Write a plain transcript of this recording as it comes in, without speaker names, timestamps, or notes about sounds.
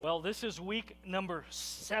Well, this is week number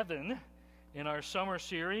 7 in our summer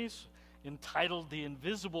series entitled The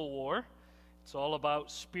Invisible War. It's all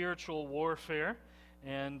about spiritual warfare,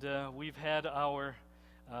 and we've had our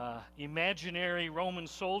imaginary Roman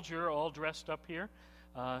soldier all dressed up here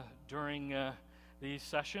during these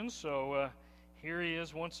sessions. So here he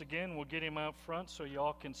is once again. We'll get him out front so you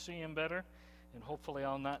all can see him better, and hopefully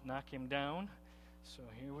I'll not knock him down. So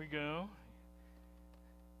here we go.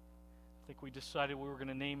 I think we decided we were going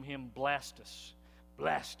to name him Blastus.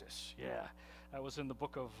 Blastus, yeah. That was in the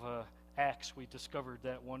book of Acts. We discovered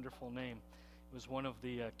that wonderful name. It was one of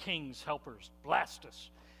the king's helpers,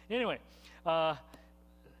 Blastus. Anyway,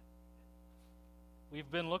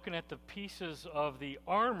 we've been looking at the pieces of the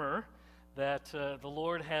armor that the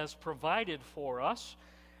Lord has provided for us.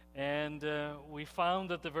 And we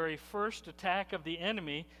found that the very first attack of the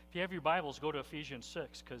enemy, if you have your Bibles, go to Ephesians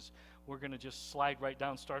 6, because we're going to just slide right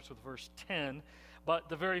down, starts with verse 10. But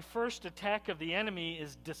the very first attack of the enemy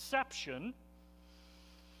is deception.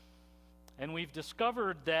 And we've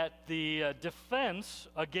discovered that the defense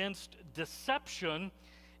against deception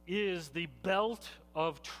is the belt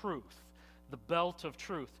of truth. The belt of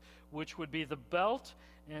truth, which would be the belt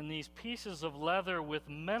and these pieces of leather with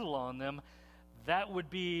metal on them. That would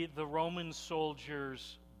be the Roman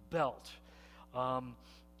soldier's belt.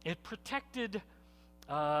 It protected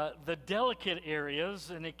the delicate areas,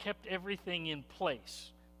 and it kept everything in place.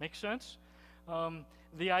 Make sense?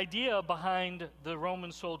 The idea behind the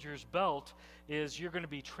Roman soldier's belt is you're going to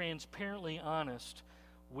be transparently honest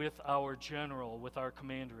with our general, with our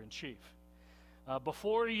commander-in-chief.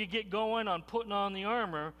 Before you get going on putting on the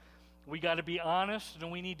armor, we got to be honest,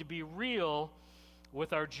 and we need to be real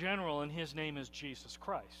with our general, and his name is Jesus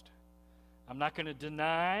Christ. I'm not going to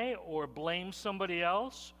deny or blame somebody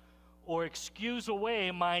else or excuse away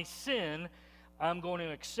my sin. I'm going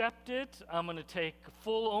to accept it. I'm going to take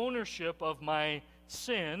full ownership of my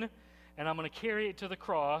sin, and I'm going to carry it to the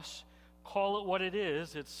cross, call it what it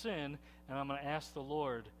is, it's sin, and I'm going to ask the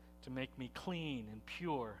Lord to make me clean and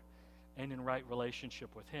pure and in right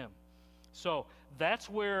relationship with Him. So that's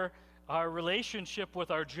where our relationship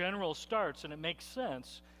with our general starts, and it makes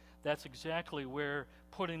sense. That's exactly where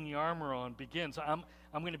putting the armor on begins. I'm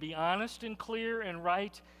going to be honest and clear and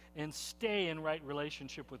right and stay in right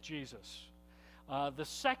relationship with Jesus. The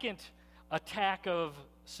second attack of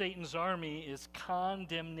Satan's army is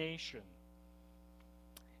condemnation.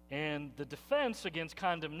 And the defense against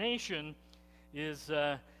condemnation is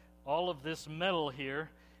all of this metal here.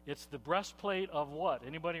 It's the breastplate of what?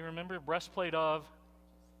 Anybody remember? Breastplate of...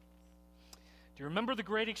 Do you remember the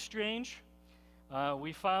great exchange?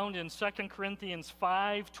 We found in 2 Corinthians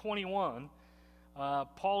 5:21,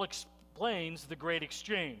 Paul explains the great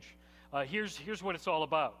exchange. Here's what it's all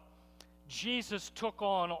about. Jesus took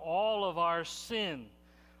on all of our sin,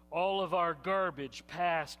 all of our garbage,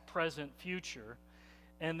 past, present, future,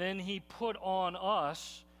 and then He put on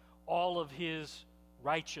us all of His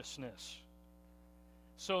righteousness.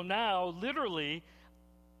 So now, literally,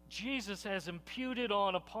 Jesus has imputed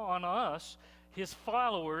upon us, His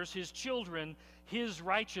followers, His children, His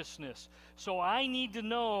righteousness. So I need to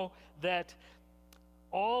know that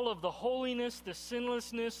all of the holiness, the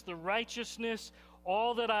sinlessness, the righteousness,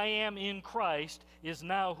 all that I am in Christ is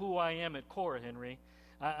now who I am at Cora, Henry.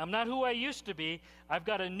 I'm not who I used to be. I've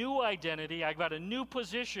got a new identity. I've got a new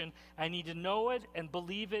position. I need to know it and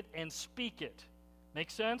believe it and speak it.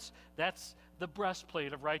 Make sense? That's the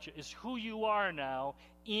breastplate of righteousness, is who you are now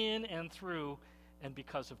in and through and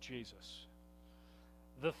because of Jesus.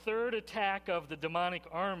 The third attack of the demonic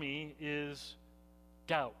army is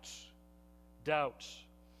doubts. Doubts.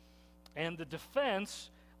 And the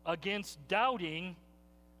defense against doubting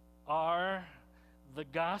are the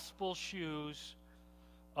gospel shoes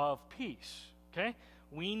of peace. Okay?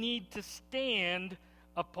 We need to stand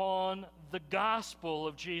upon the gospel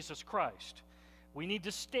of Jesus Christ. We need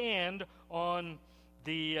to stand on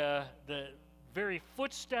the very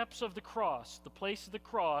footsteps of the cross, the place of the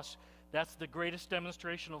cross. That's the greatest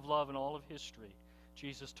demonstration of love in all of history.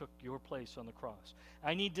 Jesus took your place on the cross.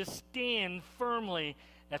 I need to stand firmly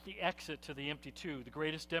at the exit to the empty tomb. The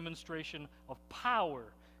greatest demonstration of power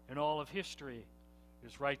in all of history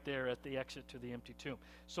is right there at the exit to the empty tomb.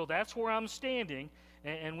 So that's where I'm standing,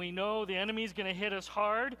 and we know the enemy's going to hit us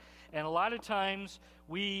hard, and a lot of times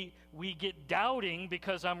we get doubting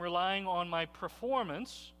because I'm relying on my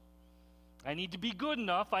performance. I need to be good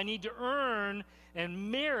enough. I need to earn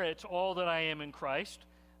and merit all that I am in Christ.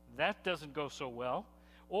 That doesn't go so well.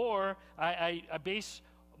 Or I base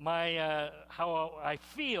my how I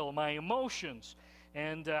feel, my emotions.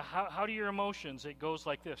 And how do your emotions? It goes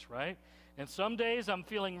like this, right? And some days I'm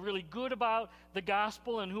feeling really good about the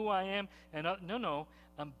gospel and who I am. And no,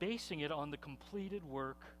 I'm basing it on the completed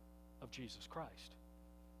work of Jesus Christ.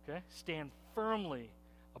 Okay? Stand firmly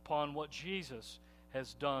upon what Jesus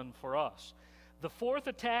has done for us. The fourth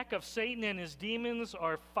attack of Satan and his demons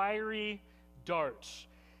are fiery darts.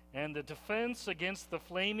 And the defense against the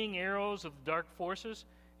flaming arrows of the dark forces,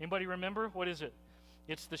 anybody remember? What is it?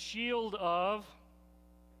 It's the shield of...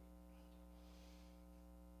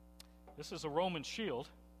 This is a Roman shield.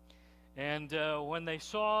 And when they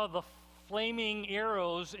saw the flaming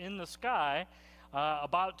arrows in the sky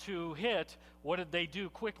about to hit, what did they do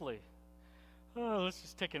quickly? Oh, let's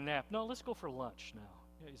just take a nap. No, let's go for lunch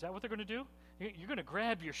now. Is that what they're going to do? You're going to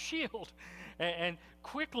grab your shield, and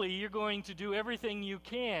quickly you're going to do everything you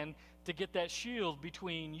can to get that shield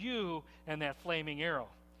between you and that flaming arrow.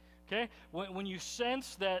 Okay? When you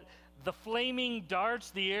sense that the flaming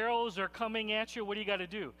darts, the arrows are coming at you, what do you got to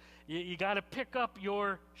do? You got to pick up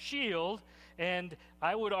your shield, and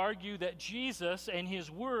I would argue that Jesus and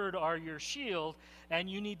his word are your shield, and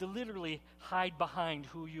you need to literally hide behind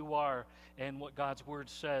who you are and what God's word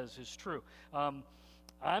says is true.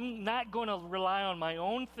 I'm not going to rely on my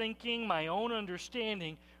own thinking, my own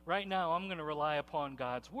understanding. Right now, I'm going to rely upon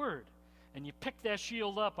God's word. And you pick that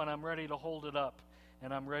shield up, and I'm ready to hold it up,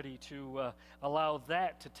 and I'm ready to allow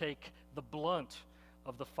that to take the blunt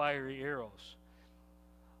of the fiery arrows.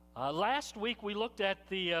 Last week, we looked at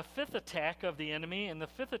the fifth attack of the enemy, and the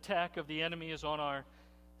fifth attack of the enemy is on our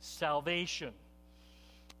salvation.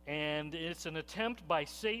 And it's an attempt by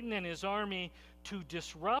Satan and his army to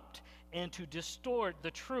disrupt and to distort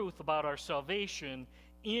the truth about our salvation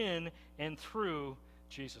in and through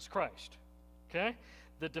Jesus Christ. Okay?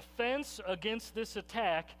 The defense against this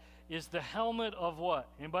attack is the helmet of what?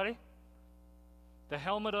 Anybody? The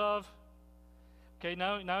helmet of... Okay,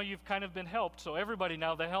 now you've kind of been helped. So everybody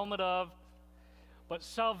now, the helmet of... But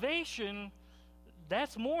salvation,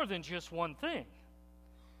 that's more than just one thing.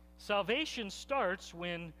 Salvation starts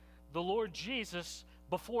when the Lord Jesus,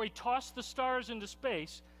 before he tossed the stars into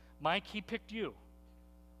space, Mike, he picked you.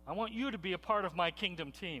 I want you to be a part of my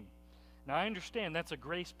kingdom team. Now, I understand that's a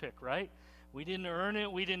grace pick, right? We didn't earn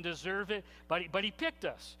it. We didn't deserve it. But he picked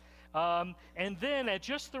us. And then at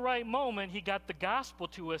just the right moment, he got the gospel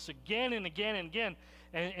to us again and again and again.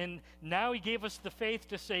 And now he gave us the faith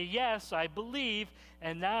to say, yes, I believe,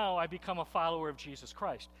 and now I become a follower of Jesus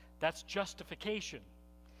Christ. That's justification.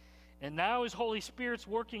 And now his Holy Spirit's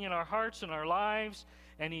working in our hearts and our lives,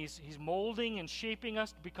 and he's molding and shaping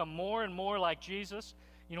us to become more and more like Jesus.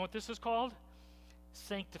 You know what this is called?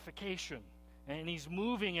 Sanctification. And he's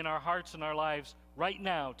moving in our hearts and our lives right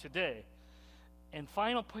now, today. And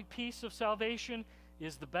final piece of salvation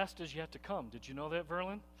is the best is yet to come. Did you know that,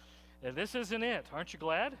 Verlin? This isn't it. Aren't you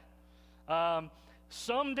glad?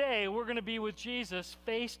 Someday we're going to be with Jesus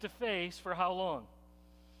face to face for how long?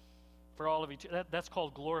 For all of eternity. That's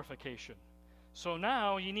called glorification. So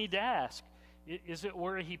now you need to ask, is it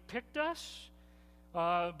where he picked us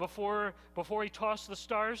before he tossed the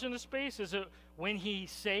stars into space? Is it when he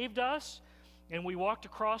saved us and we walked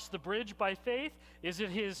across the bridge by faith? Is it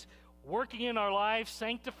his working in our lives,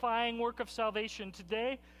 sanctifying work of salvation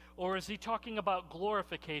today? Or is he talking about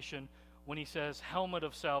glorification when he says helmet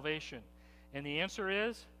of salvation? And the answer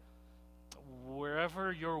is,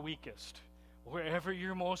 wherever you're weakest, wherever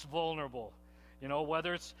you're most vulnerable. You know,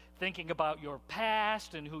 whether it's thinking about your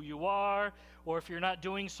past and who you are, or if you're not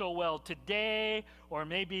doing so well today, or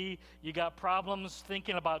maybe you got problems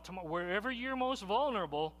thinking about tomorrow. Wherever you're most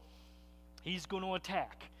vulnerable, he's going to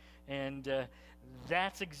attack. And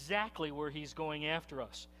that's exactly where he's going after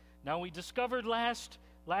us. Now, we discovered last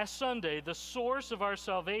Sunday the source of our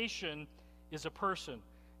salvation is a person,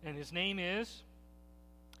 and his name is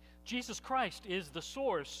Jesus Christ is the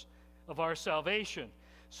source of our salvation.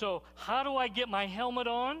 So how do I get my helmet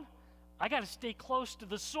on? I got to stay close to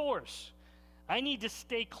the source. I need to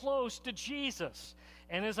stay close to Jesus.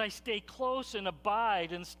 And as I stay close and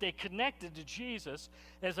abide and stay connected to Jesus,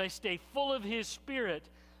 as I stay full of his Spirit,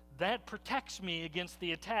 that protects me against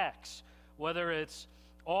the attacks. Whether it's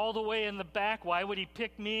all the way in the back, why would he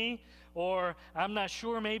pick me? Or I'm not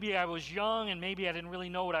sure, maybe I was young and maybe I didn't really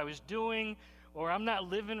know what I was doing. Or I'm not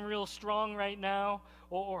living real strong right now.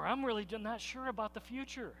 Or I'm really not sure about the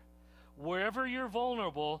future. Wherever you're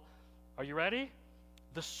vulnerable, are you ready?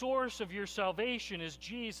 The source of your salvation is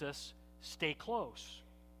Jesus. Stay close.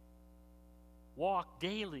 Walk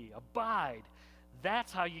daily. Abide.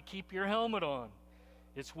 That's how you keep your helmet on.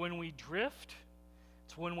 It's when we drift.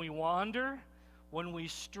 It's when we wander. When we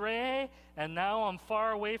stray. And now I'm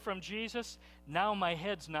far away from Jesus. Now my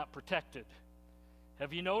head's not protected.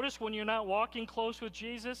 Have you noticed when you're not walking close with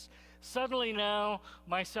Jesus suddenly now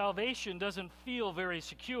my salvation doesn't feel very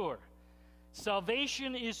secure.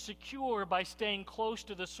 Salvation is secure by staying close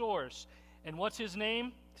to the source. And what's his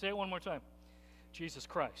name? Say it one more time. Jesus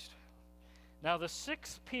Christ. Now, the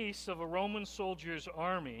sixth piece of a Roman soldier's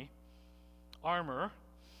armor,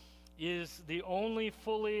 is the only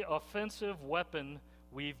fully offensive weapon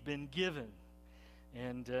we've been given.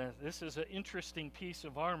 And this is an interesting piece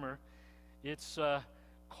of armor. It's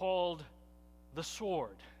called the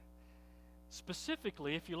sword.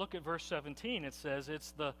 Specifically, if you look at verse 17, it says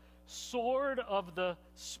it's the sword of the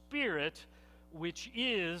Spirit, which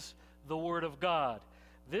is the Word of God.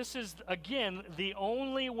 This is, again, the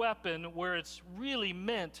only weapon where it's really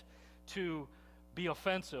meant to be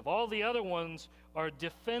offensive. All the other ones are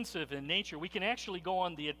defensive in nature. We can actually go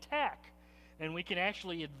on the attack, and we can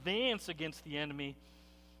actually advance against the enemy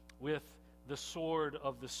with the sword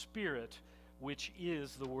of the Spirit, which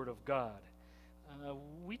is the Word of God.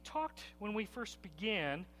 We talked when we first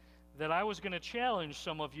began that I was going to challenge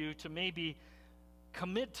some of you to maybe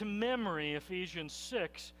commit to memory Ephesians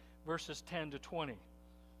 6, verses 10 to 20.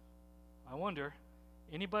 I wonder,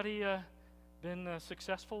 anybody been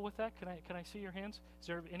successful with that? Can I see your hands? Is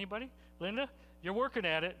there anybody? Linda, you're working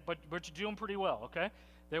at it, but you're doing pretty well, okay?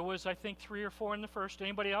 There was, I think, 3 or 4 in the first.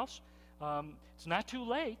 Anybody else? It's not too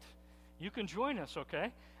late. You can join us,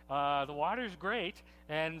 okay? The water's great,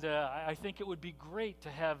 and I think it would be great to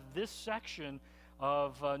have this section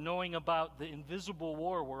of knowing about the invisible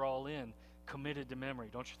war we're all in committed to memory.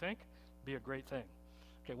 Don't you think? Be a great thing.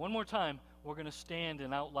 Okay, one more time, we're going to stand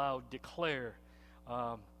and out loud declare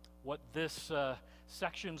what this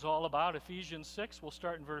section's all about. Ephesians 6, we'll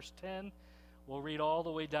start in verse 10. We'll read all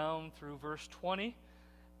the way down through verse 20.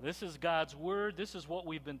 This is God's Word. This is what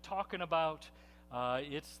we've been talking about.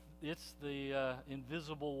 It's the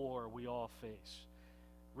invisible war we all face.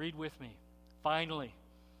 Read with me. Finally,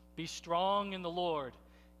 be strong in the Lord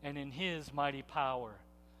and in His mighty power.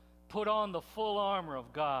 Put on the full armor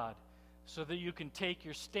of God so that you can take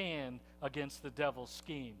your stand against the devil's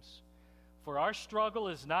schemes. For our struggle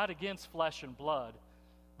is not against flesh and blood,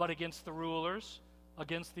 but against the rulers,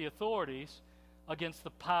 against the authorities, against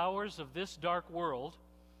the powers of this dark world,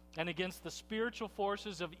 and against the spiritual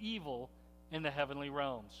forces of evil in the heavenly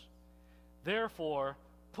realms. Therefore,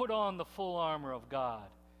 put on the full armor of God,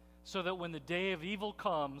 so that when the day of evil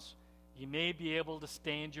comes, you may be able to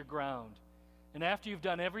stand your ground. And after you've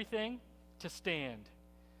done everything, to stand.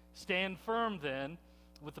 Stand firm then,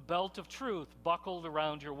 with the belt of truth buckled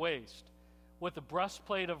around your waist, with the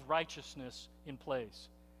breastplate of righteousness in place,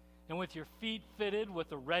 and with your feet fitted with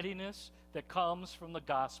the readiness that comes from the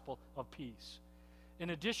gospel of peace.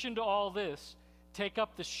 In addition to all this, take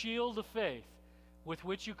up the shield of faith, with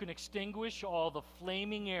which you can extinguish all the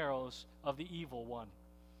flaming arrows of the evil one.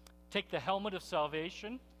 Take the helmet of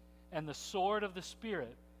salvation and the sword of the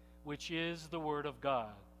Spirit, which is the Word of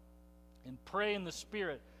God. And pray in the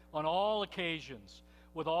Spirit on all occasions,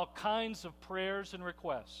 with all kinds of prayers and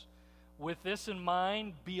requests. With this in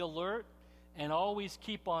mind, be alert and always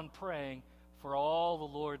keep on praying for all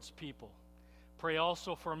the Lord's people. Pray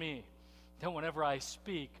also for me, that whenever I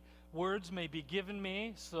speak, words may be given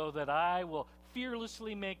me so that I will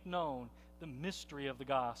fearlessly make known the mystery of the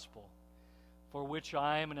gospel, for which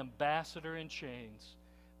I am an ambassador in chains.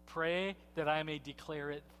 Pray that I may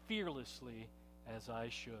declare it fearlessly as I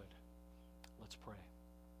should. Let's pray.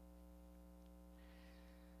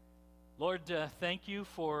 Lord, thank you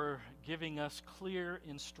for giving us clear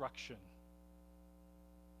instruction.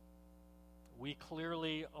 We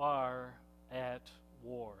clearly are at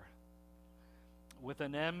war with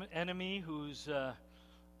an enemy who's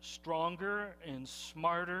stronger and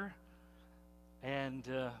smarter and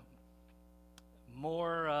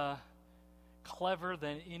more clever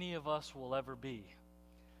than any of us will ever be.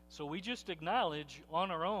 So we just acknowledge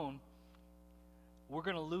on our own we're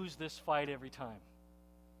going to lose this fight every time.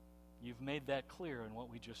 You've made that clear in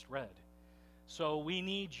what we just read. So we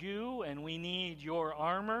need you and we need your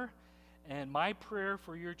armor. And my prayer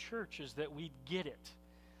for your church is that we'd get it,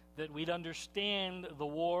 that we'd understand the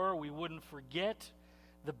war, we wouldn't forget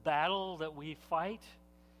the battle that we fight,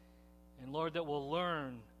 and Lord, that we'll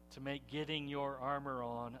learn to make getting your armor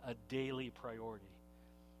on a daily priority.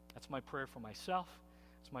 That's my prayer for myself.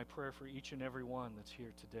 It's my prayer for each and every one that's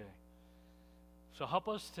here today. So help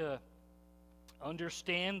us to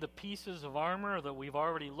understand the pieces of armor that we've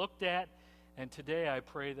already looked at, and today I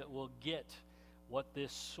pray that we'll get what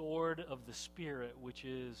this sword of the Spirit, which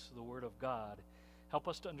is the Word of God, help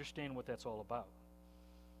us to understand what that's all about.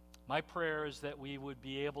 My prayer is that we would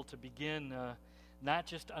be able to begin not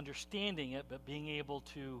just understanding it, but being able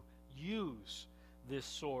to use this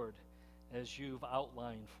sword as you've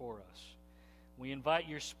outlined for us. We invite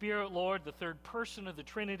your Spirit, Lord, the third person of the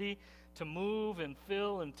Trinity, to move and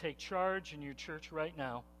fill and take charge in your church right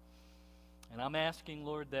now. And I'm asking,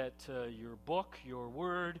 Lord, that your book, your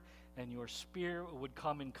word, and your Spirit would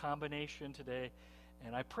come in combination today.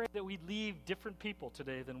 And I pray that we'd leave different people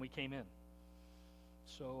today than we came in.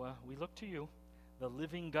 So we look to you, the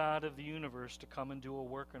living God of the universe, to come and do a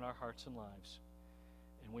work in our hearts and lives.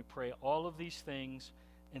 And we pray all of these things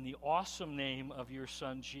in the awesome name of your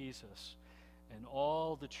Son, Jesus. And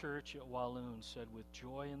all the church at Walloon said with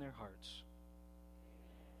joy in their hearts.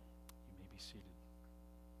 You may be seated.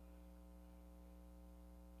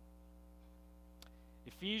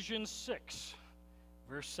 Ephesians 6,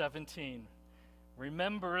 verse 17.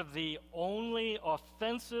 Remember, the only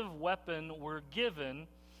offensive weapon we're given,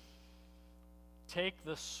 take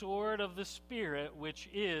the sword of the Spirit, which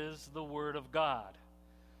is the Word of God.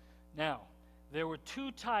 Now, there were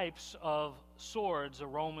two types of swords a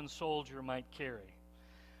Roman soldier might carry.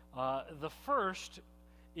 The first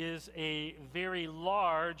is a very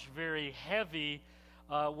large, very heavy,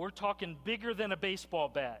 we're talking bigger than a baseball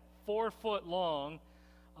bat, 4 foot long,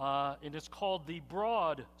 and it's called the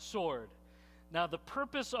broadsword. Now, the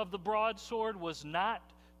purpose of the broadsword was not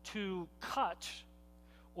to cut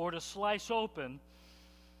or to slice open.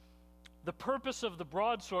 The purpose of the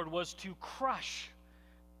broadsword was to crush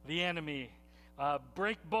the enemy,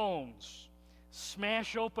 break bones,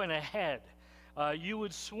 smash open a head. You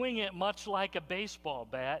would swing it much like a baseball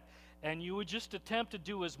bat, and you would just attempt to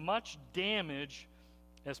do as much damage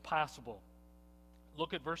as possible.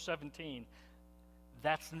 Look at verse 17.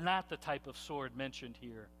 That's not the type of sword mentioned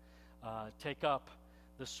here. Take up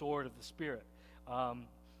the sword of the Spirit.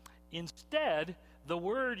 Instead, the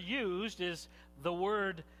word used is the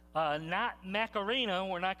word not Macarena.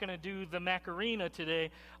 We're not going to do the Macarena today.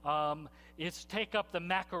 It's take up the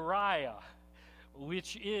Machariah,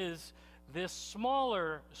 which is this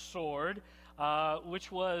smaller sword,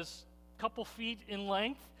 which was a couple feet in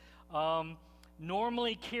length,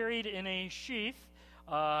 normally carried in a sheath,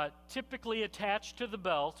 typically attached to the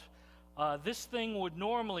belt. This thing would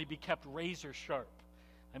normally be kept razor sharp.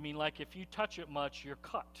 I mean, like if you touch it much, you're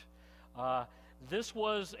cut. This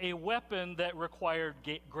was a weapon that required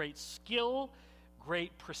great skill,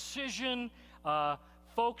 great precision.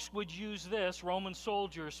 Folks would use this, Roman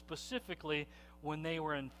soldiers specifically, when they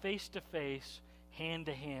were in face-to-face,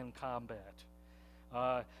 hand-to-hand combat.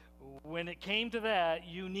 When it came to that,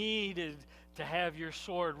 you needed to have your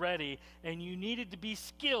sword ready, and you needed to be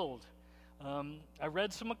skilled. I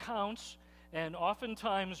read some accounts, and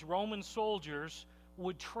oftentimes Roman soldiers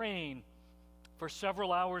would train for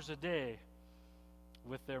several hours a day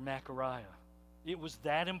with their Machariah. It was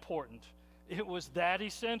that important. It was that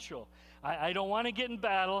essential. I don't want to get in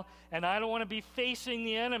battle, and I don't want to be facing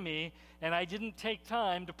the enemy, and I didn't take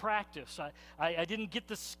time to practice. I didn't get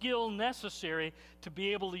the skill necessary to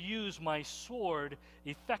be able to use my sword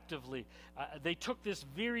effectively. They took this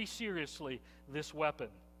very seriously, this weapon.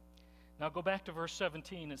 Now go back to verse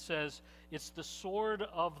 17. It says, it's the sword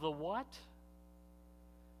of the what?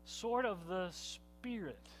 Sword of the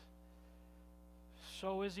Spirit.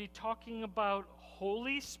 So is he talking about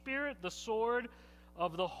Holy Spirit, the sword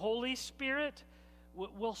of the Holy Spirit?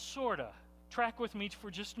 Well, sort of. Track with me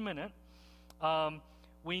for just a minute.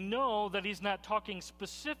 We know that he's not talking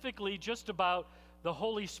specifically just about the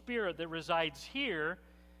Holy Spirit that resides here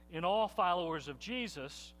in all followers of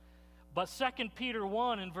Jesus. But 2 Peter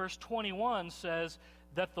 1 in verse 21 says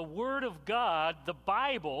that the Word of God, the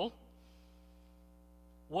Bible,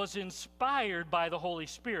 was inspired by the Holy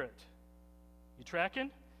Spirit. You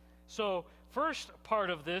tracking? So, first part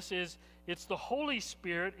of this is it's the Holy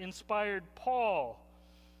Spirit inspired Paul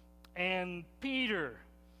and Peter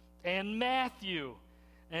and Matthew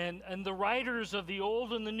and the writers of the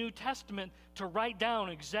Old and the New Testament to write down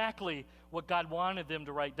exactly what God wanted them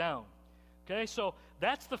to write down. Okay, so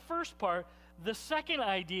that's the first part. The second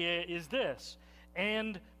idea is this,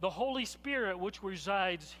 and the Holy Spirit, which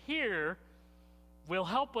resides here, will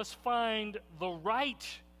help us find the right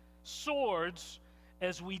swords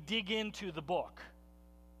as we dig into the book.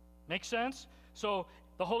 Make sense? So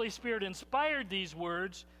the Holy Spirit inspired these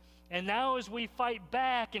words, and now as we fight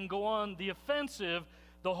back and go on the offensive,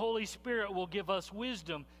 the Holy Spirit will give us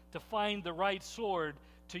wisdom to find the right sword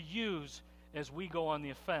to use as we go on the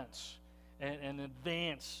offense and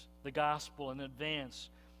advance the gospel and advance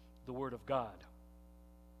the Word of God.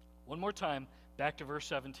 One more time, back to verse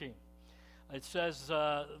 17. It says,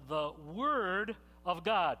 the Word of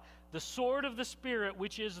God, the sword of the Spirit,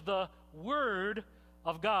 which is the Word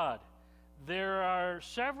of God. There are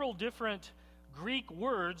several different Greek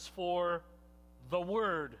words for the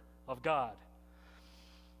Word of God.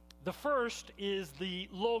 The first is the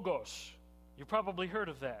Logos. You've probably heard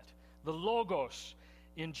of that. The Logos.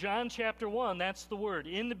 In John chapter 1, that's the Word.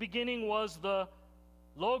 In the beginning was the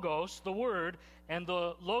Logos, the Word, and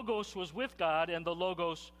the Logos was with God, and the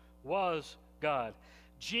Logos was God.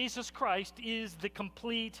 Jesus Christ is the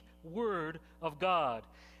complete Word of God.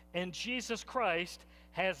 And Jesus Christ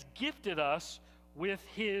has gifted us with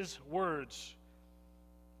His words.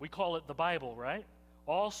 We call it the Bible, right?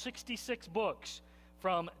 All 66 books,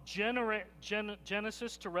 from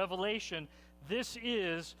Genesis to Revelation, this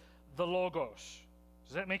is the Logos.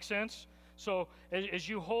 Does that make sense? So as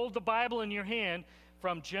you hold the Bible in your hand,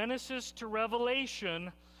 from Genesis to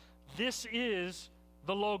Revelation, this is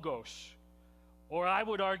the Logos. Or I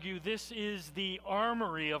would argue this is the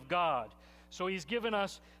armory of God. So He's given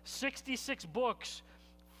us 66 books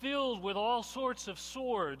filled with all sorts of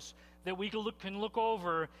swords that we can look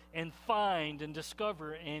over and find and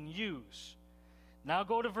discover and use. Now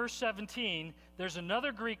go to verse 17. There's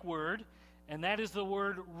another Greek word, and that is the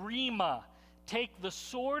word rhema. Take the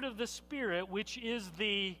sword of the Spirit, which is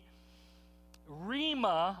the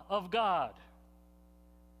rhema of God.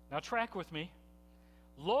 Now track with me.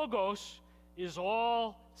 Logos is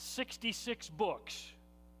all 66 books.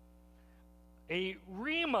 A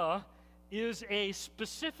rhema is a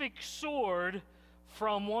specific sword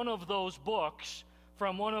from one of those books,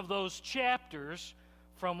 from one of those chapters,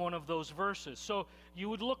 from one of those verses. So you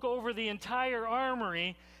would look over the entire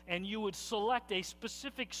armory and you would select a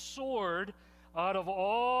specific sword out of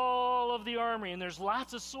all of the armory. And there's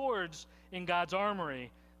lots of swords in God's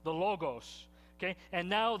armory, the Logos. Okay? And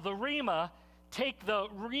now the rhema, take the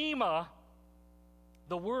rhema,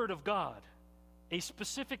 the Word of God, a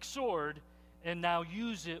specific sword, and now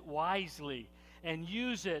use it wisely and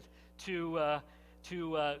use it to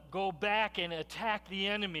go back and attack the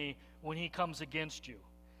enemy when he comes against you.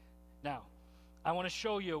 Now, I want to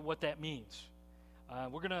show you what that means.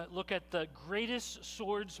 We're going to look at the greatest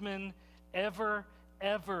swordsman ever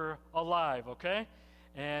alive, okay?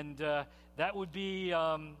 And that would be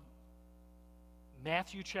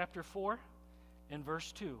Matthew chapter 4 and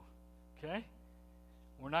verse 2, okay?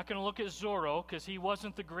 We're not going to look at Zorro because he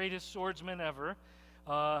wasn't the greatest swordsman ever.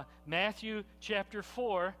 Matthew chapter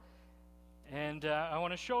 4, and I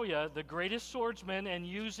want to show you the greatest swordsman and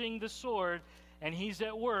using the sword, and he's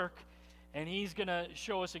at work, and he's going to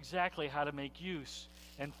show us exactly how to make use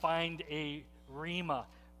and find a rhema.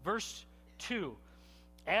 Verse 2,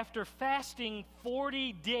 after fasting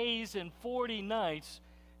 40 days and 40 nights,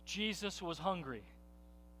 Jesus was hungry.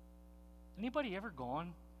 Anybody ever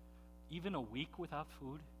gone even a week without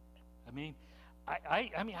food? I mean,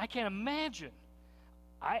 I can't imagine.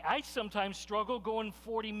 I sometimes struggle going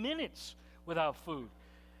 40 minutes without food.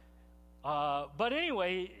 But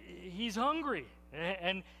anyway, he's hungry.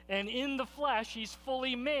 And in the flesh, he's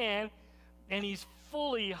fully man, and he's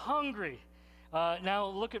fully hungry. Now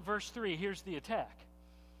look at verse 3. Here's the attack.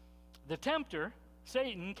 The tempter,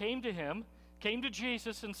 Satan, came to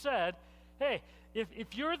Jesus and said, hey,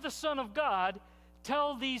 if you're the Son of God,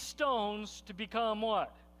 tell these stones to become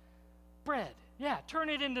what? Bread. Yeah, turn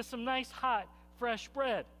it into some nice, hot, fresh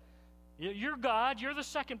bread. You're God. You're the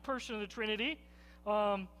second person of the Trinity.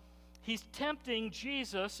 He's tempting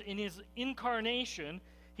Jesus in his incarnation.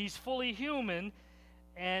 He's fully human,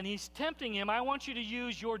 and he's tempting him. I want you to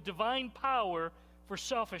use your divine power for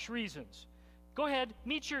selfish reasons. Go ahead,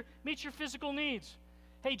 meet your physical needs.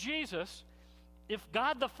 Hey, Jesus, if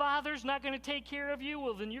God the Father's not going to take care of you,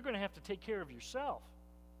 well, then you're going to have to take care of yourself.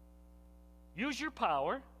 Use your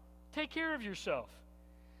power. Take care of yourself.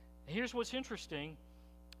 Here's what's interesting.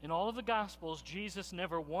 In all of the Gospels, Jesus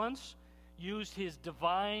never once used his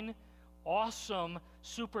divine, awesome,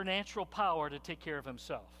 supernatural power to take care of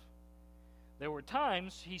himself. There were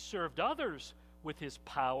times he served others with his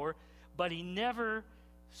power, but he never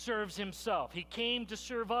serves himself. He came to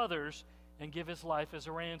serve others and give his life as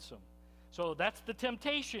a ransom. So that's the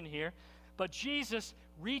temptation here. But Jesus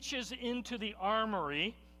reaches into the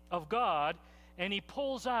armory of God, and he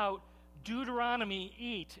pulls out Deuteronomy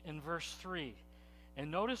 8 in verse 3. And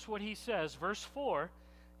notice what he says, verse 4.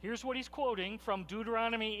 Here's what he's quoting from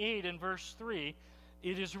Deuteronomy 8 in verse 3.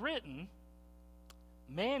 It is written,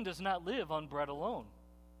 man does not live on bread alone,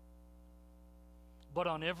 but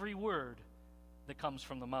on every word that comes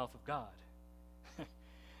from the mouth of God.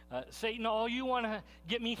 Satan, all you want to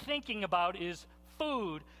get me thinking about is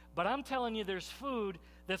food, but I'm telling you there's food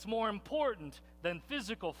that's more important than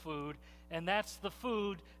physical food, and that's the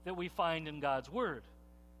food that we find in God's Word.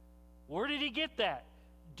 Where did he get that?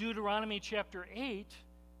 Deuteronomy chapter 8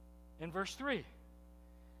 and verse 3.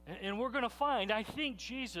 And we're going to find, I think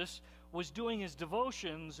Jesus was doing his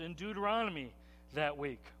devotions in Deuteronomy that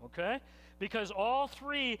week, okay? Because all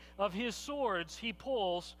three of his swords he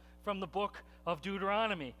pulls from the book of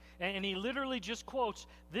Deuteronomy. And he literally just quotes,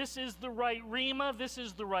 this is the right rhema, this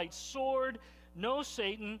is the right sword. No,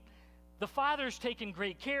 Satan, the Father's taken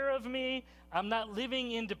great care of me. I'm not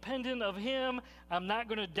living independent of him. I'm not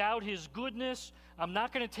going to doubt his goodness. I'm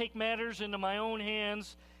not going to take matters into my own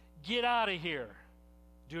hands. Get out of here.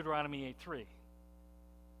 Deuteronomy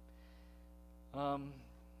 8:3.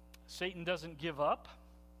 Satan doesn't give up.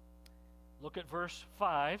 Look at verse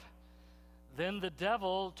 5. Then the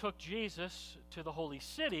devil took Jesus to the holy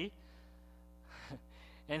city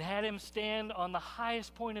and had him stand on the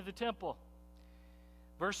highest point of the temple.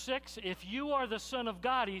 Verse 6, if you are the Son of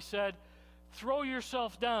God, he said, throw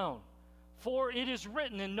yourself down, for it is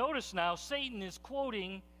written. And notice now, Satan is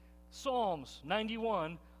quoting Psalms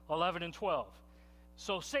 91, 11 and 12.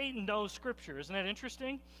 So Satan knows Scripture. Isn't that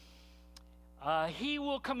interesting? He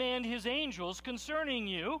will command his angels concerning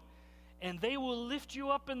you, and they will lift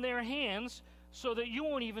you up in their hands so that you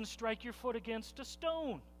won't even strike your foot against a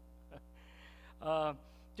stone.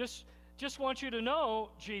 Just want you to know,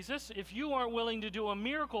 Jesus, if you aren't willing to do a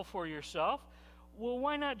miracle for yourself, well,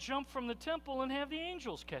 why not jump from the temple and have the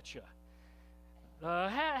angels catch you?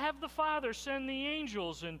 Have the Father send the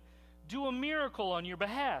angels and do a miracle on your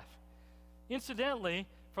behalf. Incidentally,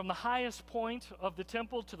 from the highest point of the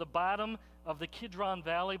temple to the bottom of the Kidron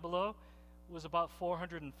Valley below was about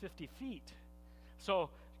 450 feet. So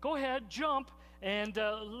go ahead, jump, and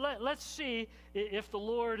let's see if the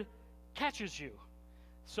Lord catches you.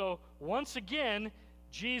 So once again,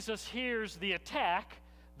 Jesus hears the attack,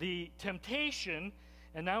 the temptation,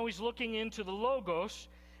 and now he's looking into the Logos,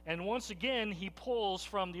 and once again he pulls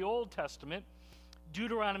from the Old Testament,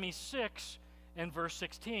 Deuteronomy 6 and verse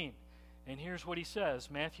 16. And here's what he says,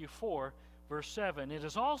 Matthew 4, verse 7. It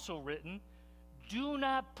is also written, do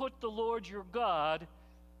not put the Lord your God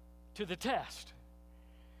to the test.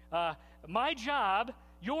 My job,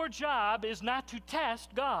 your job, is not to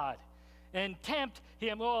test God and tempt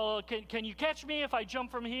him. Oh, can you catch me if I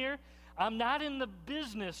jump from here? I'm not in the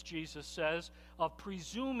business, Jesus says, of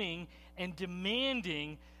presuming and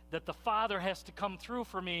demanding that the Father has to come through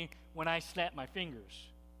for me when I snap my fingers.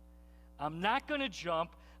 I'm not going to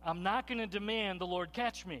jump. I'm not going to demand the Lord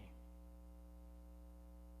catch me.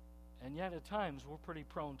 And yet at times we're pretty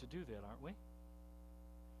prone to do that, aren't we?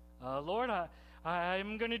 Lord,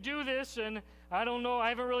 I'm going to do this, and I don't know, I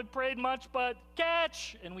haven't really prayed much, but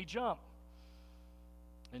catch! And we jump.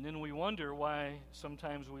 And then we wonder why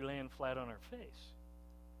sometimes we land flat on our face.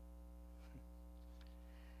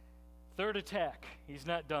 Third attack. He's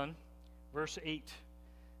not done. Verse 8.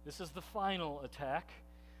 This is the final attack.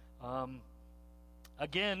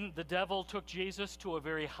 Again, the devil took Jesus to a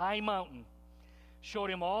very high mountain, showed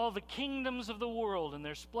him all the kingdoms of the world and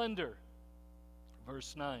their splendor.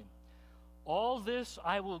 Verse 9. All this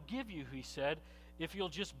I will give you, he said, if you'll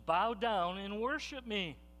just bow down and worship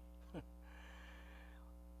me.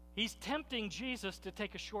 He's tempting Jesus to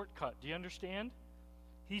take a shortcut. Do you understand?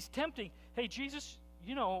 He's tempting, hey, Jesus,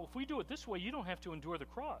 you know, if we do it this way, you don't have to endure the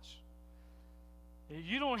cross.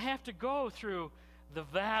 You don't have to go through the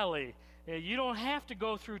valley. You don't have to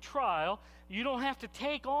go through trial. You don't have to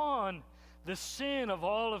take on the sin of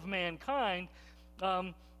all of mankind.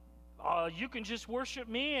 You can just worship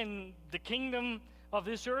me, and the kingdom of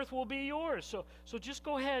this earth will be yours. So just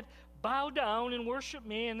go ahead, bow down and worship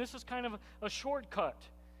me, and this is kind of a shortcut.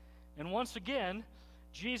 And once again,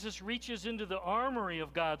 Jesus reaches into the armory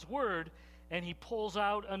of God's Word, and he pulls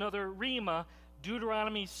out another rhema.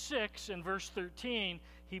 Deuteronomy 6 and verse 13,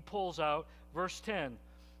 he pulls out. Verse 10,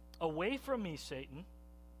 away from me, Satan,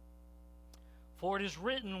 for it is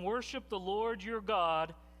written, worship the Lord your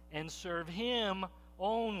God and serve him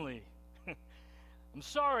only. I'm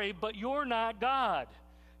sorry, but you're not God.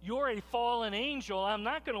 You're a fallen angel. I'm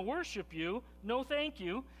not going to worship you. No, thank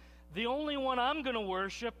you. The only one I'm going to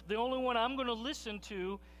worship, the only one I'm going to listen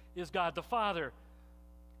to is God the Father.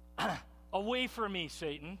 Away from me,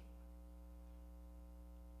 Satan.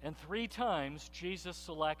 And 3 times, Jesus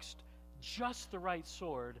selects just the right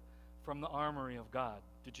sword from the armory of God.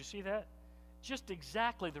 Did you see that? Just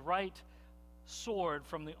exactly the right sword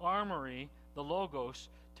from the armory, the Logos,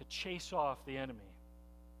 to chase off the enemy.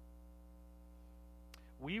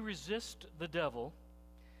 We resist the devil.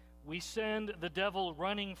 We send the devil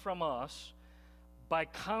running from us by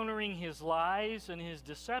countering his lies and his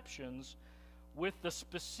deceptions with the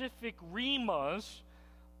specific rhemas,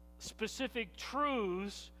 specific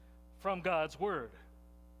truths from God's Word.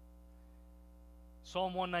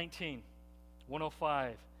 Psalm 119,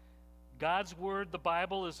 105. God's Word, the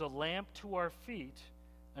Bible, is a lamp to our feet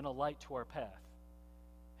and a light to our path.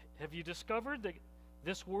 Have you discovered that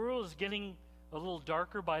this world is getting a little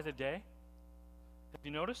darker by the day? Have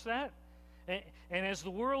you noticed that? And as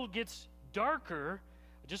the world gets darker,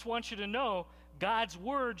 I just want you to know God's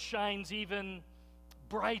word shines even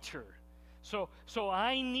brighter. So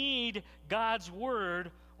I need God's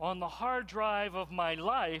word on the hard drive of my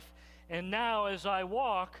life, and now as I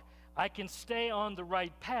walk, I can stay on the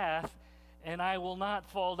right path, and I will not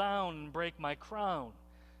fall down and break my crown.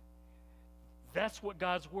 That's what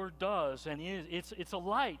God's word does, and it's a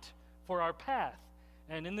light for our path.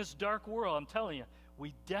 And in this dark world, I'm telling you,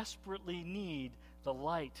 we desperately need the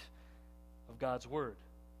light of God's word.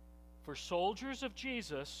 For soldiers of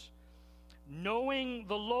Jesus, knowing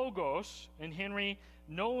the Logos, and Henry,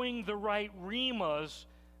 knowing the right Rhemas,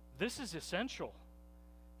 this is essential.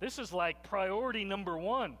 This is like priority number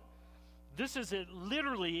one. This is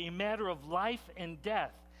literally a matter of life and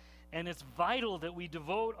death. And it's vital that we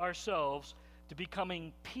devote ourselves to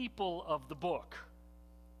becoming people of the book.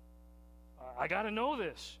 I got to know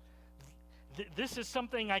this. This is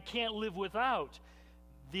something I can't live without.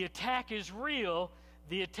 The attack is real.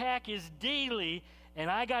 The attack is daily.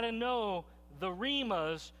 And I got to know the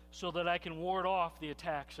Rhemas so that I can ward off the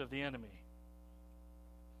attacks of the enemy.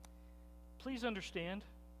 Please understand.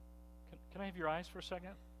 Can I have your eyes for a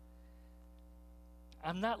second?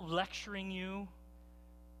 I'm not lecturing you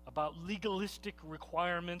about legalistic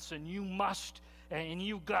requirements and you must and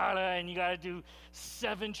you gotta do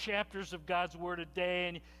 7 chapters of God's word a day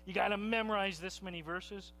and you gotta memorize this many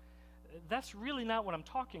verses. That's really not what I'm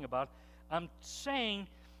talking about. I'm saying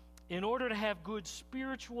in order to have good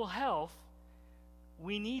spiritual health,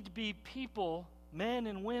 we need to be people, men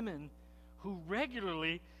and women, who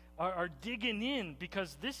regularly are digging in,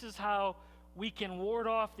 because this is how we can ward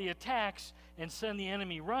off the attacks and send the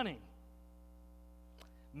enemy running.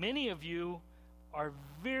 Many of you are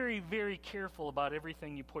very, very careful about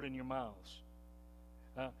everything you put in your mouths.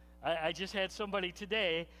 I just had somebody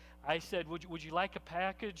today, I said, would you like a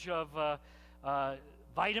package of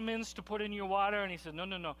vitamins to put in your water? And he said,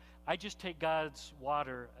 no. I just take God's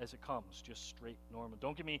water as it comes, just straight, normal.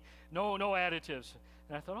 Don't give me, no additives.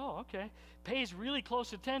 And I thought, oh, okay. Pays really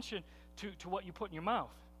close attention to what you put in your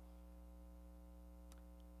mouth.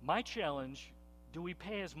 My challenge, do we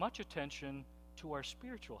pay as much attention to our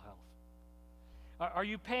spiritual health? Are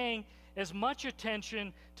you paying as much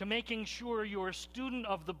attention to making sure you're a student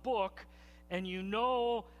of the book and you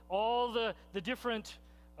know all the different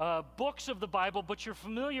books of the Bible, but you're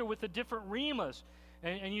familiar with the different Rhemas?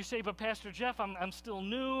 And you say, but Pastor Jeff, I'm still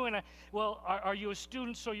new. And are you a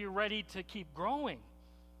student so you're ready to keep growing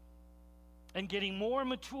and getting more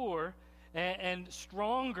mature and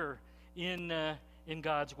stronger in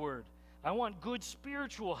God's word? I want good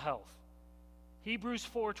spiritual health. Hebrews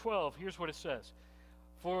 4:12, here's what it says.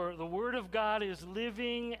 For the word of God is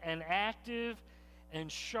living and active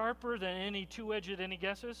and sharper than any two-edged, any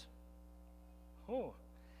guesses? Oh,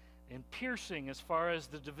 and piercing as far as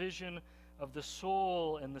the division of the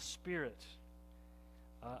soul and the spirit.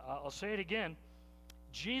 I'll say it again.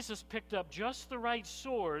 Jesus picked up just the right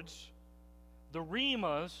swords, the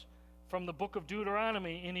Rhemas, from the book of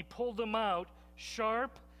Deuteronomy, and he pulled them out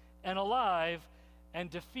sharp and alive and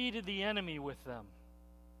defeated the enemy with them.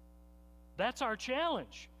 That's our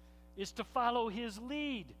challenge, is to follow his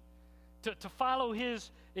lead, to follow his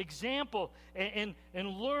example and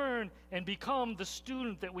learn and become the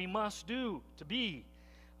student that we must do to be.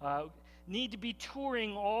 Need to be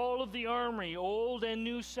touring all of the armory, old and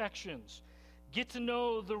new sections. Get to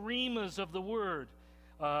know the Rhemas of the word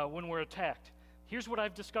when we're attacked. Here's what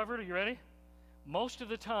I've discovered. Are you ready? Most of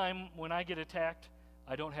the time when I get attacked,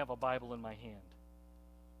 I don't have a Bible in my hand.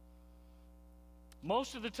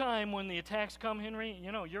 Most of the time when the attacks come, Henry,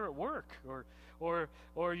 you're at work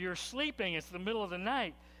or you're sleeping. It's the middle of the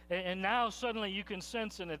night. And now suddenly you can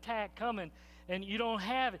sense an attack coming and you don't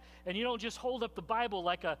have it. And you don't just hold up the Bible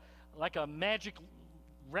like a magic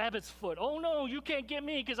rabbit's foot. Oh, no, you can't get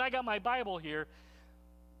me because I got my Bible here.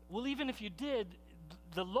 Well, even if you did,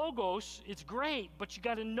 the Logos, it's great, but you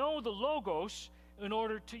got to know the Logos in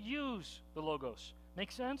order to use the Logos.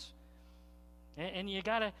 Make sense? And you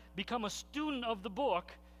got to become a student of the book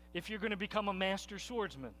if you're going to become a master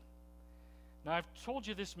swordsman. Now, I've told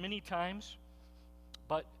you this many times,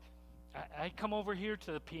 but I come over here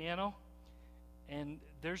to the piano, and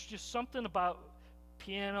there's just something about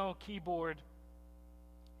piano, keyboard.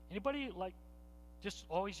 Anybody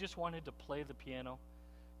always wanted to play the piano,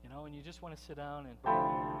 and you just want to sit down and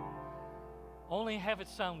only have it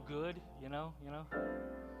sound good,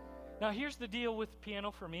 Now, here's the deal with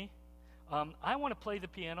piano for me. I want to play the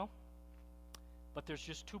piano, But there's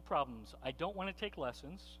just two problems. I don't want to take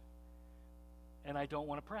lessons, and I don't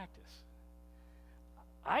want to practice.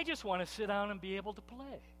 I just want to sit down and be able to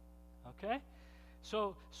play. Okay?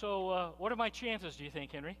 So what are my chances, do you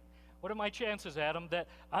think, Henry? What are my chances, Adam, that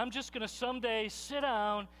I'm just going to someday sit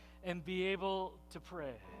down and be able to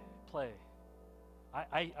play?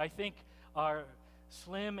 I think our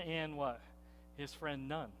Slim and what? His friend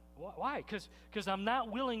none. Why? Because I'm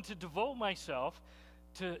not willing to devote myself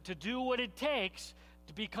to do what it takes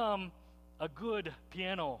to become a good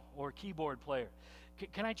piano or keyboard player.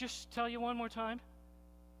 Can I just tell you one more time?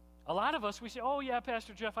 A lot of us, we say, oh yeah,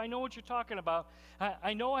 Pastor Jeff, I know what you're talking about.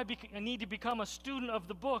 I know I need to become a student of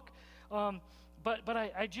the book, but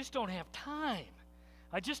I just don't have time.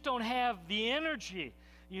 I just don't have the energy.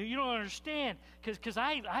 You don't understand, because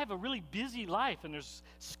I have a really busy life, and there's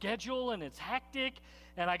schedule, and it's hectic,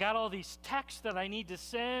 and I got all these texts that I need to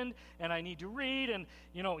send, and I need to read, and,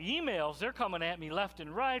 emails, they're coming at me left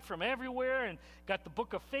and right from everywhere, and got the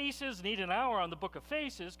Book of Faces, need an hour on the Book of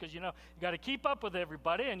Faces, because, you got to keep up with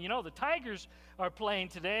everybody, and, the Tigers are playing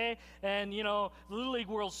today, and, the Little League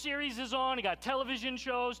World Series is on, you got television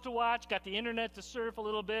shows to watch, got the internet to surf a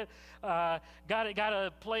little bit, got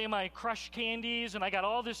to play my Crush candies, and I got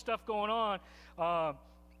all this stuff going on.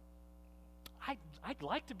 I'd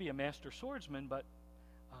like to be a master swordsman, but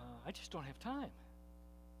I just don't have time.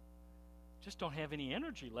 Just don't have any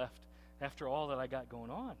energy left after all that I got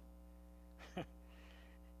going on.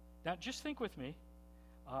 Now, just think with me.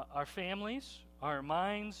 Our families, our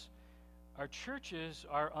minds, our churches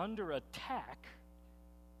are under attack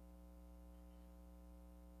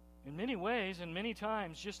in many ways and many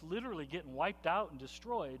times, just literally getting wiped out and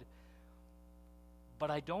destroyed.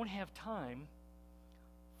 But I don't have time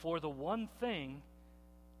for the one thing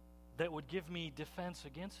that would give me defense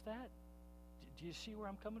against that. Do you see where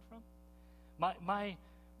I'm coming from?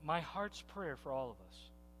 My heart's prayer for all of us,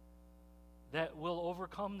 that we'll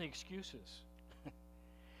overcome the excuses.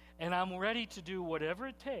 And I'm ready to do whatever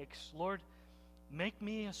it takes. Lord, make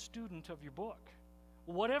me a student of your book.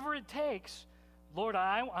 Whatever it takes, Lord,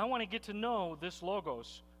 I want to get to know this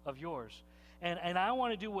Logos of yours. And I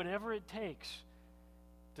want to do whatever it takes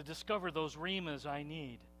to discover those Rhemas I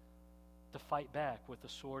need to fight back with the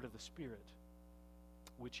sword of the Spirit,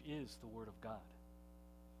 which is the Word of God.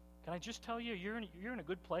 Can I just tell you, you're in a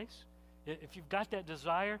good place? If you've got that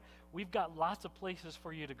desire, we've got lots of places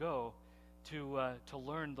for you to go to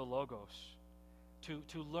learn the Logos,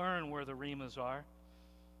 to learn where the Rhemas are.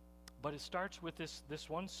 But it starts with this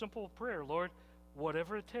one simple prayer: Lord,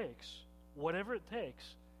 whatever it takes,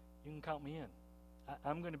 you can count me in.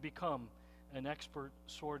 I'm going to become an expert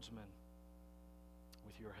swordsman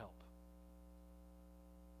with your help.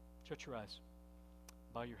 Shut your eyes.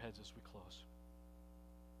 Bow your heads as we close.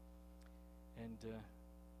 And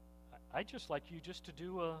I'd just like you just to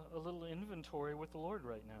do a little inventory with the Lord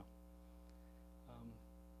right now.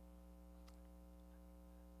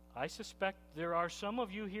 I suspect there are some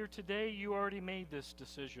of you here today, you already made this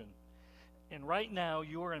decision. And right now,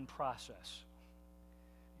 you're in process.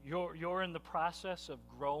 You're in the process of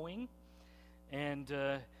growing, and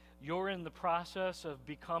you're in the process of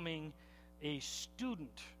becoming a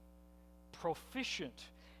student, proficient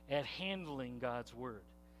at handling God's Word.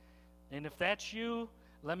 And if that's you,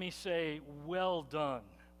 let me say, well done.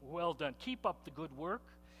 Well done. Keep up the good work.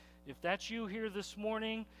 If that's you here this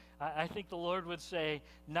morning, I think the Lord would say,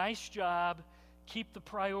 nice job. Keep the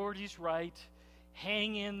priorities right.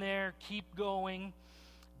 Hang in there. Keep going.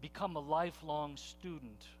 Become a lifelong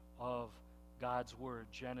student of God's Word,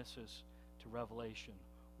 Genesis to Revelation.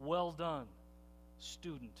 Well done,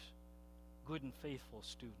 student. Good and faithful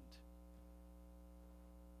student.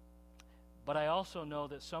 But I also know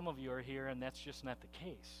that some of you are here and that's just not the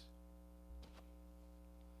case.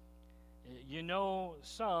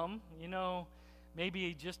 Some,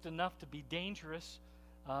 maybe just enough to be dangerous,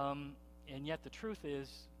 and yet the truth is,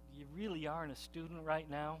 you really aren't a student right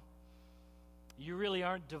now. You really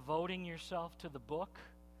aren't devoting yourself to the book.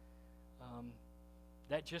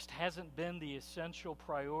 That just hasn't been the essential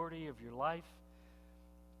priority of your life.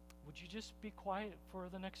 Would you just be quiet for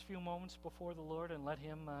the next few moments before the Lord and let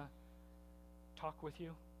Him talk with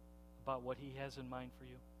you about what He has in mind for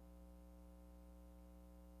you?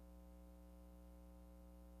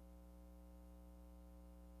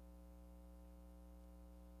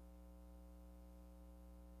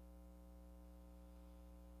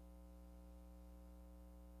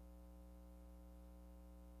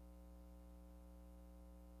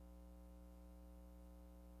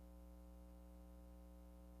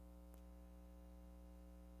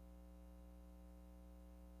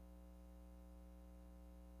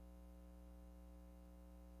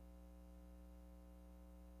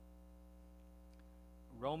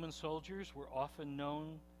 Roman soldiers were often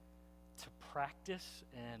known to practice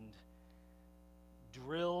and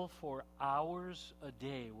drill for hours a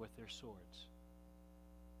day with their swords.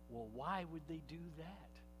 Well, why would they do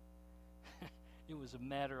that? It was a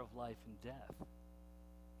matter of life and death.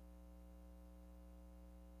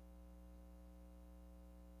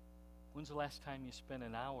 When's the last time you spent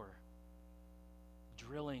an hour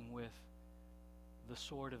drilling with the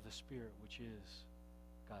sword of the Spirit, which is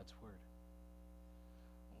God's Word?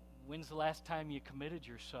 When's the last time you committed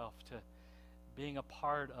yourself to being a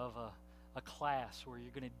part of a class where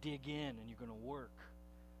you're going to dig in and you're going to work,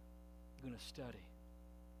 you're going to study?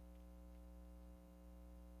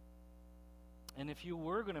 And if you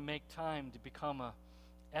were going to make time to become an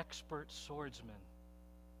expert swordsman,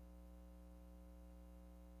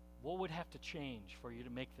 what would have to change for you to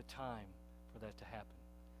make the time for that to happen?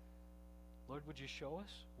 Lord, would you show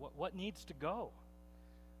us? What needs to go?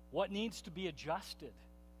 What needs to be adjusted?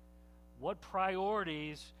 What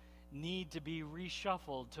priorities need to be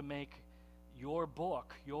reshuffled to make your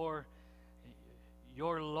book, your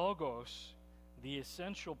logos, the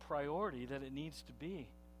essential priority that it needs to be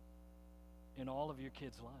in all of your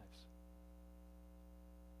kids' lives?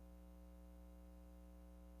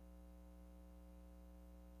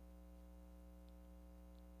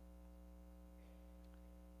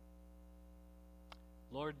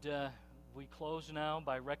 Lord, we close now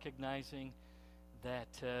by recognizing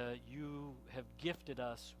that you have gifted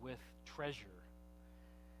us with treasure.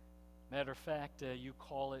 Matter of fact, you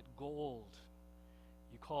call it gold.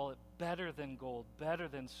 You call it better than gold, better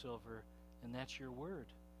than silver, and that's your word.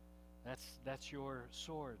 That's your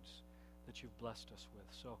swords that you've blessed us with.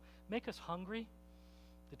 So make us hungry.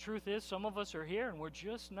 The truth is, some of us are here and we're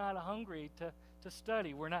just not hungry to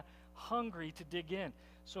study. We're not hungry to dig in.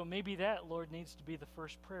 So maybe that, Lord, needs to be the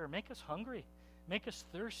first prayer. Make us hungry. Make us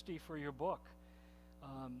thirsty for your book.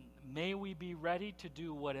 May we be ready to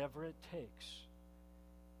do whatever it takes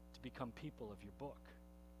to become people of your book.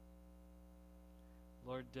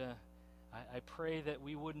 Lord, I pray that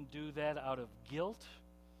we wouldn't do that out of guilt,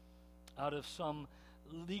 out of some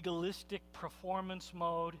legalistic performance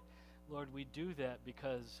mode. Lord, we do that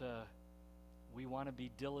because we want to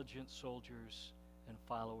be diligent soldiers and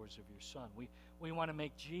followers of your Son. We want to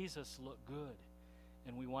make Jesus look good,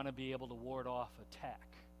 and we want to be able to ward off attack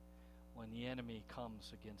when the enemy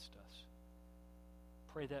comes against us.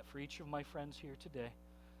 Pray that for each of my friends here today.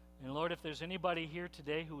 And Lord, if there's anybody here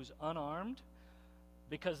today who is unarmed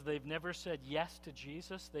because they've never said yes to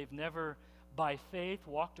Jesus, they've never by faith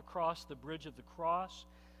walked across the bridge of the cross,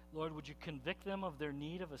 Lord, would you convict them of their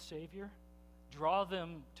need of a Savior? Draw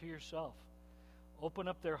them to yourself. Open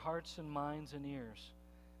up their hearts and minds and ears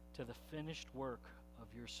to the finished work of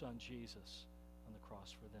your Son Jesus on the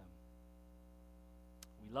cross for them.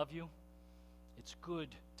 We love you. It's good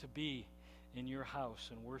to be in your house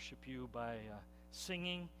and worship you by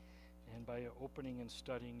singing and by opening and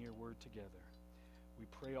studying your word together. We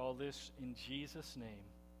pray all this in Jesus' name.